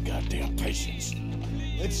losing my goddamn patience.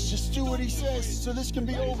 Let's just do what he says so this can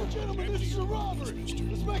be over. Gentlemen, this is a robbery.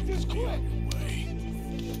 Let's make this quick.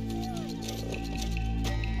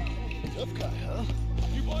 Tough guy, huh?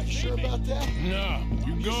 You sure about that? No,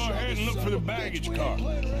 you go ahead and look for the baggage car.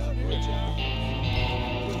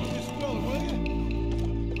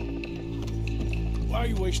 Why are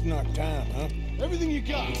you wasting our time, huh? Everything you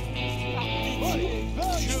got. Money,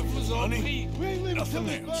 Shit was on valuable. me. We ain't leaving till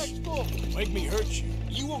Nothing this else. bag's full. Make me hurt you.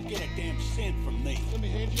 You won't get a damn cent from me. Let me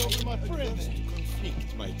hand you over to my friend.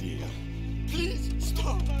 Conflict, my dear. Please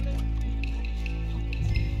stop.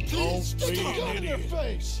 Please stick a be an gun in their idiot.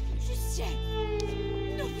 face.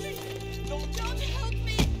 Christian! No, please! Don't help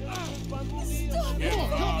me! Stop! Come on,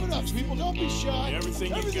 cough it up, people. Don't be shy.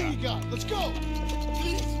 Everything you got. Let's go.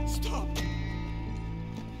 Please stop.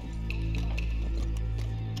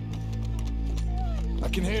 I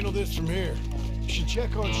can handle this from here. You should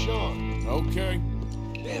check on Sean. Okay.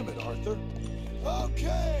 Damn it, Arthur.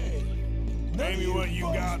 Okay. Name me what you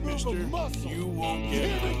got, mister. You won't get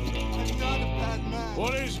it. I'm not a bad man.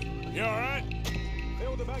 What is it? You all right?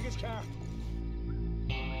 Fill the baggage car.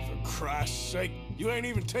 For Christ's sake, you ain't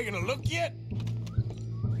even taken a look yet?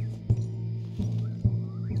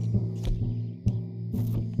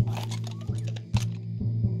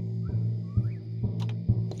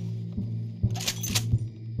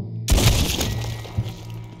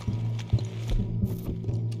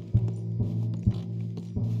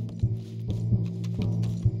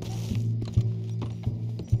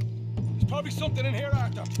 There's probably something in here,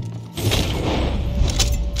 Arthur.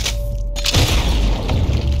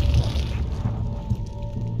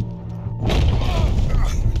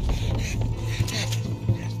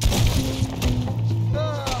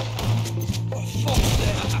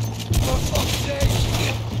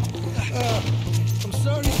 I'm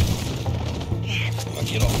sorry. Oh,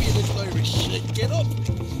 get off me of this Irish shit. Get up.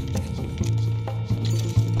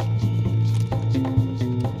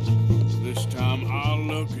 This time I'll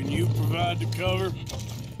look and you provide the cover.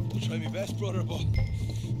 I'll try my best, brother, but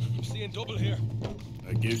I'm seeing double here.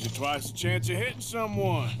 That gives you twice the chance of hitting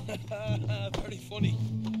someone. Very funny.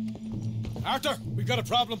 Arthur, we've got a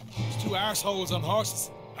problem. There's two arseholes on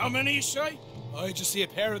horses. How many you say? I just see a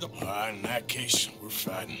pair of them. All right, in that case, we're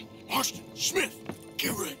fighting. Marston, Smith,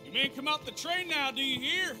 get ready. You men come out the train now, do you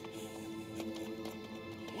hear?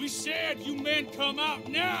 We said you men come out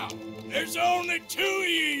now. There's only two of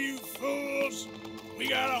you fools. We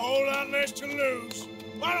got a whole lot less to lose.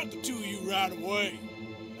 Why don't the two of you ride away?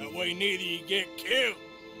 That way neither of you get killed.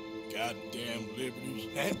 Goddamn liberties.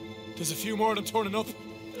 Eh? There's a few more of them turning up.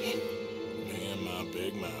 Man, my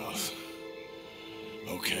big mouth.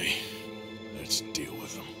 Okay, let's deal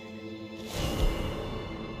with them.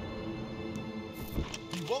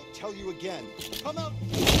 We won't tell you again. Come out.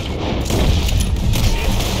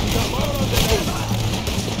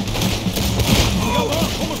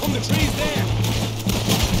 Coming from the trees there.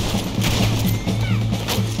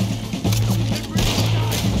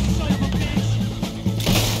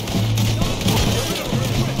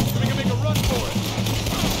 We can make a run for it.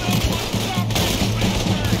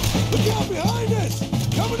 Look out behind us!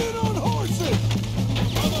 Coming in on horses!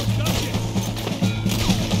 Almost got you.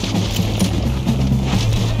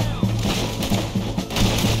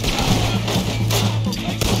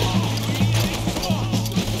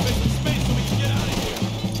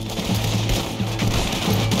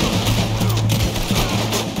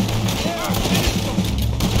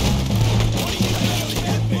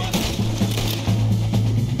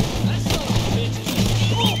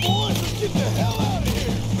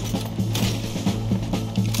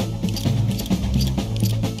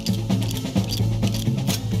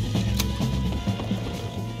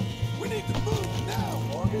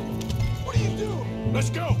 Let's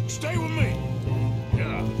go. Stay with me.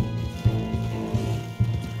 Yeah.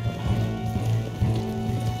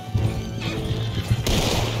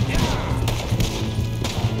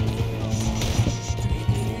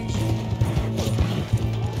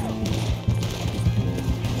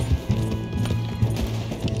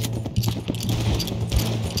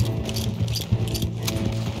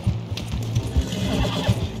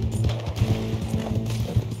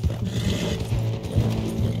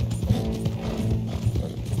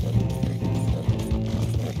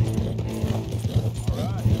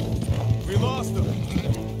 We lost them.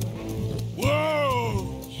 Whoa!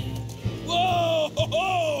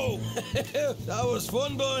 Whoa! That was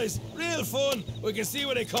fun, boys. Real fun. We can see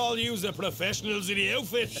what they call you the professionals in the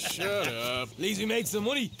outfit. Shut up. At least we made some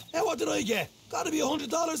money. Hey, what did I get? Gotta be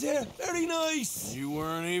 $100 here. Very nice. You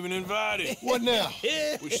weren't even invited. What now?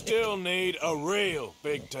 We still need a real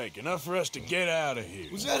big take. Enough for us to get out of here.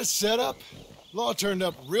 Was that a setup? Law turned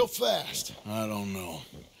up real fast. I don't know.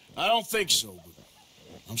 I don't think so, but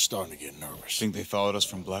I'm starting to get nervous. Think they followed us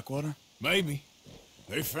from Blackwater? Maybe.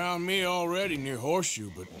 They found me already near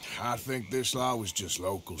Horseshoe, but I think this lot was just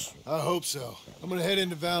locals. I hope so. I'm gonna head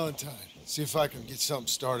into Valentine. See if I can get something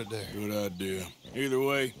started there. Good idea. Either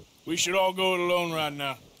way, we should all go it alone right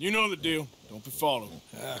now. You know the deal. Don't be followed.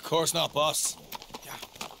 Of course not, boss.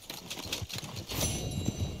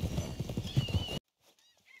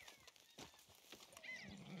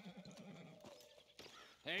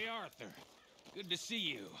 Arthur. Good to see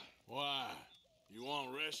you. Why? You want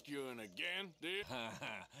rescuing again, dear?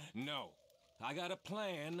 No. I got a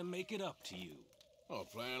plan to make it up to you. Oh, a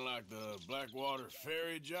plan like the Blackwater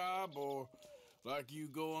ferry job, or like you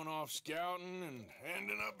going off scouting and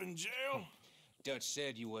ending up in jail? Dutch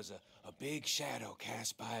said you was a big shadow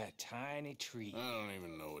cast by a tiny tree. I don't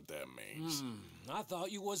even know what that means. I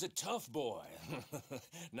thought you was a tough boy.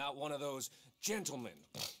 Not one of those gentlemen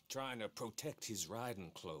trying to protect his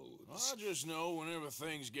riding clothes. I just know whenever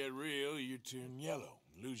things get real, you turn yellow,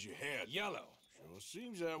 lose your head. Yellow? Sure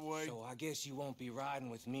seems that way. So I guess you won't be riding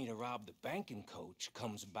with me to rob the banking coach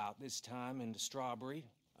comes about this time in the Strawberry.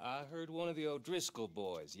 I heard one of the O'Driscoll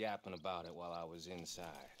boys yapping about it while I was inside.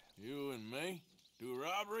 You and me? Do a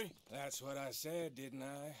robbery? That's what I said, didn't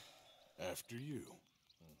I? After you.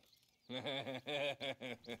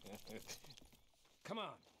 Come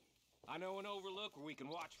on. I know an overlook where we can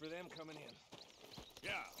watch for them coming in.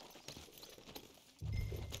 Yeah.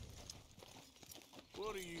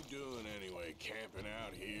 What are you doing anyway, camping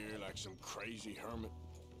out here like some crazy hermit?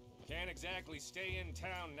 Can't exactly stay in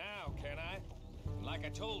town now, can I? Like I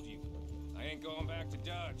told you, I ain't going back to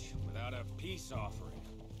Dutch without a peace offering.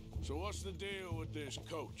 So what's the deal with this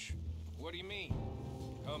coach? What do you mean?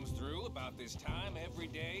 Comes through about this time every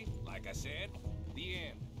day, like I said, the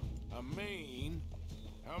end. I mean,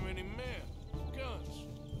 how many men, guns,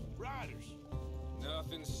 riders?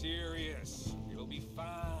 Nothing serious. You'll be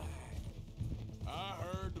fine. I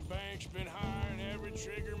heard the bank's been hiring every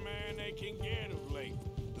trigger man they can get of late.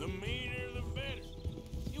 The meaner, the better.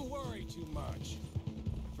 You worry too much.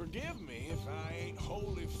 Forgive me if I ain't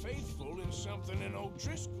wholly faithful in something an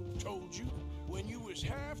O'Driscoll told you when you was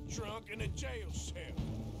half drunk in a jail cell.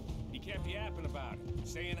 He kept yapping about it,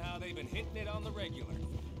 saying how they've been hitting it on the regular.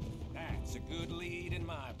 That's a good lead in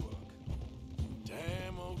my book.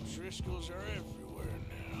 Damn O'Driscolls are everywhere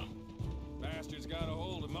now. Bastards got a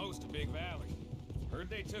hold of most of Big Valley. Heard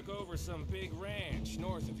they took over some big ranch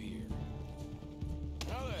north of here.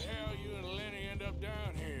 How the hell you and Lenny end up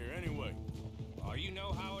down here, anyway? Oh, you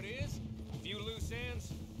know how it is? A few loose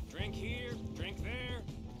ends. Drink here, drink there.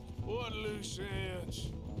 What loose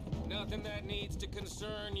ends? Nothing that needs to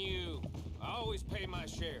concern you. I always pay my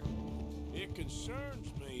share. It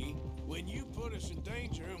concerns me when you put us in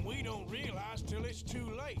danger and we don't realize till it's too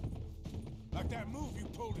late. Like that move you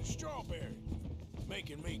pulled in Strawberry.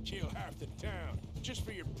 Making me kill half the town just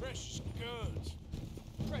for your precious guns.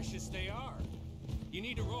 Precious they are. You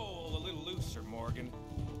need to roll a little looser, Morgan.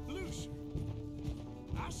 Looser?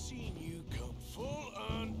 I've seen you come full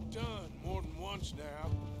undone more than once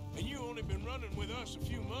now, and you only been running with us a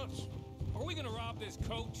few months. Are we gonna rob this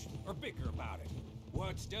coach or bicker about it?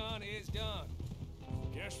 What's done is done.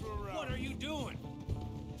 Guess we're right. What are you doing?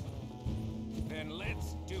 Then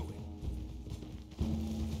let's do it.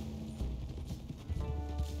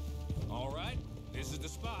 All right, this is the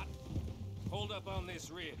spot. Hold up on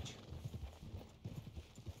this ridge.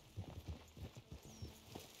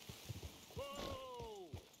 Whoa!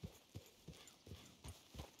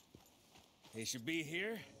 They should be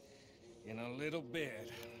here in a little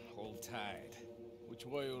bit. Hold tight. Which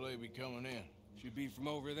way will they be coming in? Should be from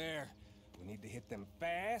over there. We need to hit them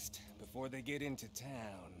fast before they get into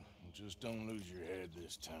town. Just don't lose your head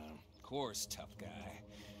this time. Of course, tough guy.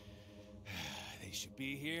 They should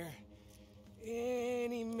be here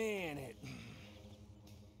any minute.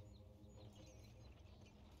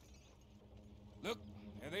 Look,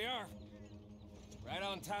 there they are. Right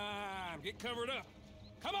on time. Get covered up.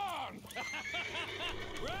 Come on!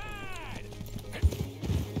 Ride!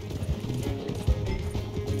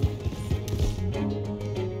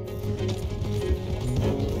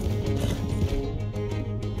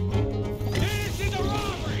 This is a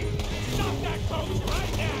robbery! Stop that coach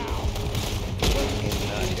right now! Get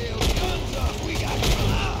the hell guns off! We got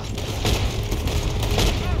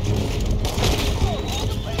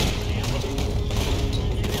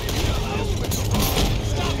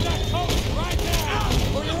Stop that coach right now!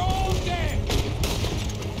 Or you're all dead!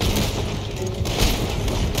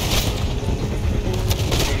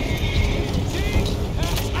 See?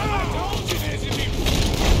 I told you this would be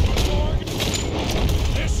Morgan.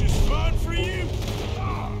 This is fun for you!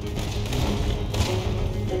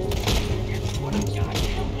 It's what I got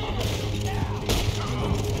now!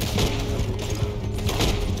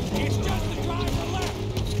 It's just the driver left.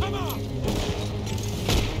 Come on.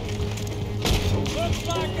 Looks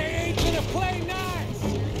like they ain't gonna play nice.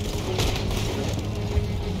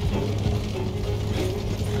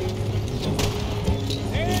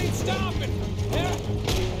 They ain't stopping. Yeah.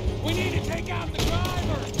 We need to take out the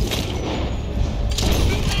driver.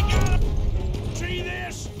 They got him! See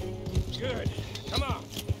this? Good. Come on.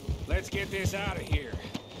 us out of here.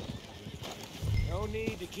 No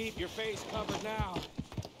need to keep your face covered now.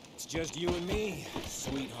 It's just you and me,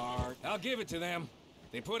 sweetheart. I'll give it to them.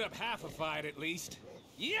 They put up half a fight at least.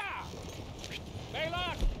 Yeah!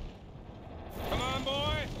 Baylock! Come on,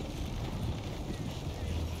 boy!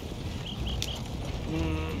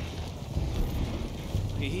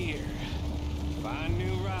 Here. Fine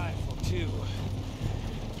new rifle, too.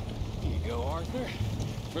 Here you go, Arthur.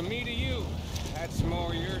 From me to you. That's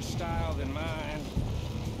more your style than mine.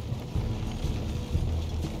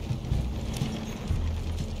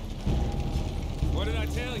 What did I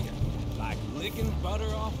tell you? Like licking butter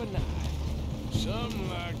off a knife. Something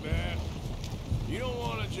like that. You don't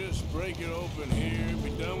want to just break it open here and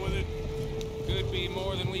be done with it? Could be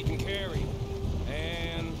more than we can carry.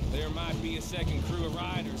 And there might be a second crew of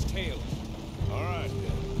riders tailing. All right,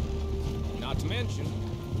 then. Not to mention,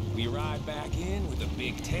 we ride back in with a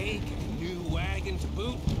big take and a new wagon to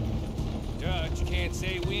boot. Judge can't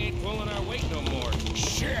say we ain't pulling our weight no more.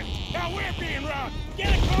 Shit! Now we're being robbed!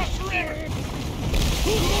 Get across the river!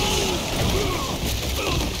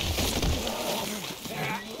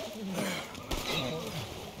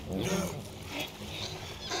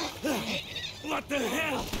 What the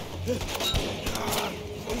hell?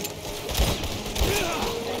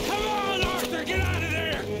 Come on, Arthur, get out of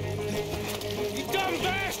there! You dumb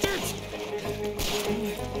bastards!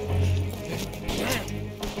 Damn,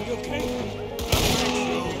 you okay?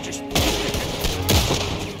 Just...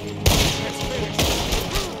 Let's finish.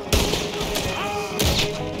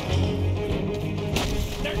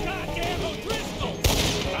 They're goddamn O'Driscolls!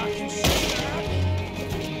 I can see that!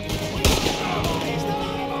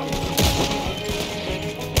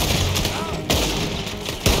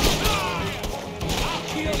 I'll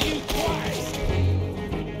kill you twice!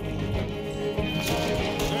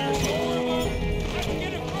 There's more of them! Let's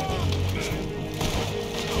get across!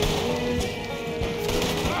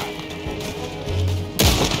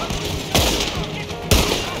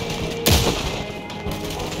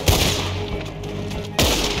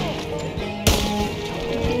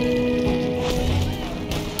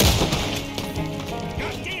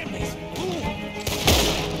 God damn this!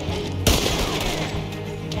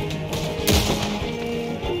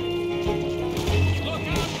 Look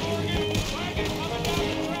out, Morgan! Wagon coming down the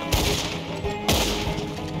track! Come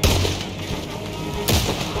on,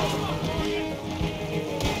 Morgan!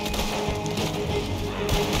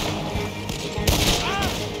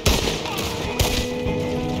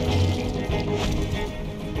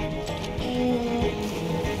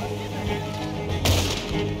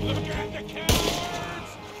 Look at the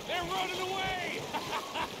cowards! They're running away!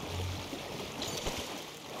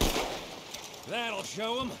 That'll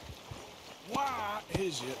show them. Why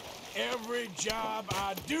is it every job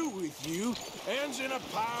I do with you ends in a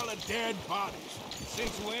pile of dead bodies?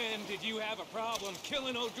 Since when did you have a problem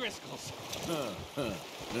killing O'Driscolls?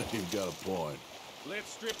 You've got a point. Let's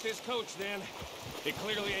strip this coach then. It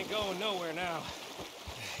clearly ain't going nowhere now.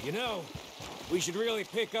 You know, we should really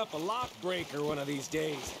pick up a lock breaker one of these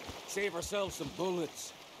days. Save ourselves some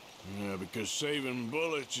bullets. Yeah, because saving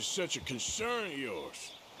bullets is such a concern of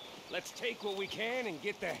yours. Let's take what we can and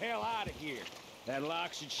get the hell out of here. That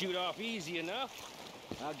lock should shoot off easy enough.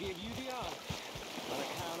 I'll give you the honor. On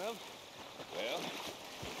account of, well,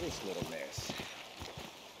 this little mess.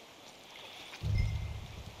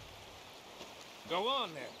 Go on,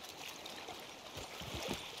 then.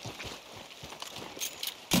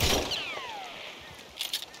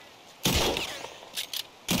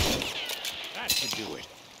 That should do it.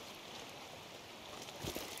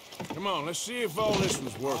 Come on, let's see if all this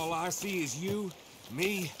was worth All I see is you,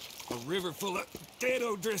 me, a river full of dead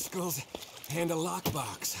O'Driscolls, and a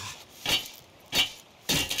lockbox.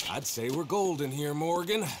 I'd say we're golden here,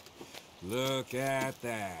 Morgan. Look at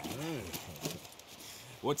that.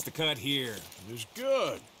 What's the cut here? It's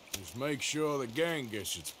good. Just make sure the gang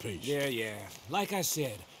gets its piece. Yeah. Like I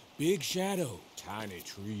said, big shadow, tiny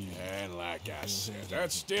tree. And like I said,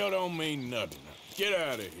 that still don't mean nothing. Get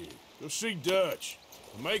out of here. Go see Dutch.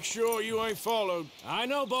 Make sure you ain't followed. I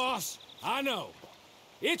know, boss. I know.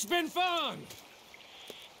 It's been fun.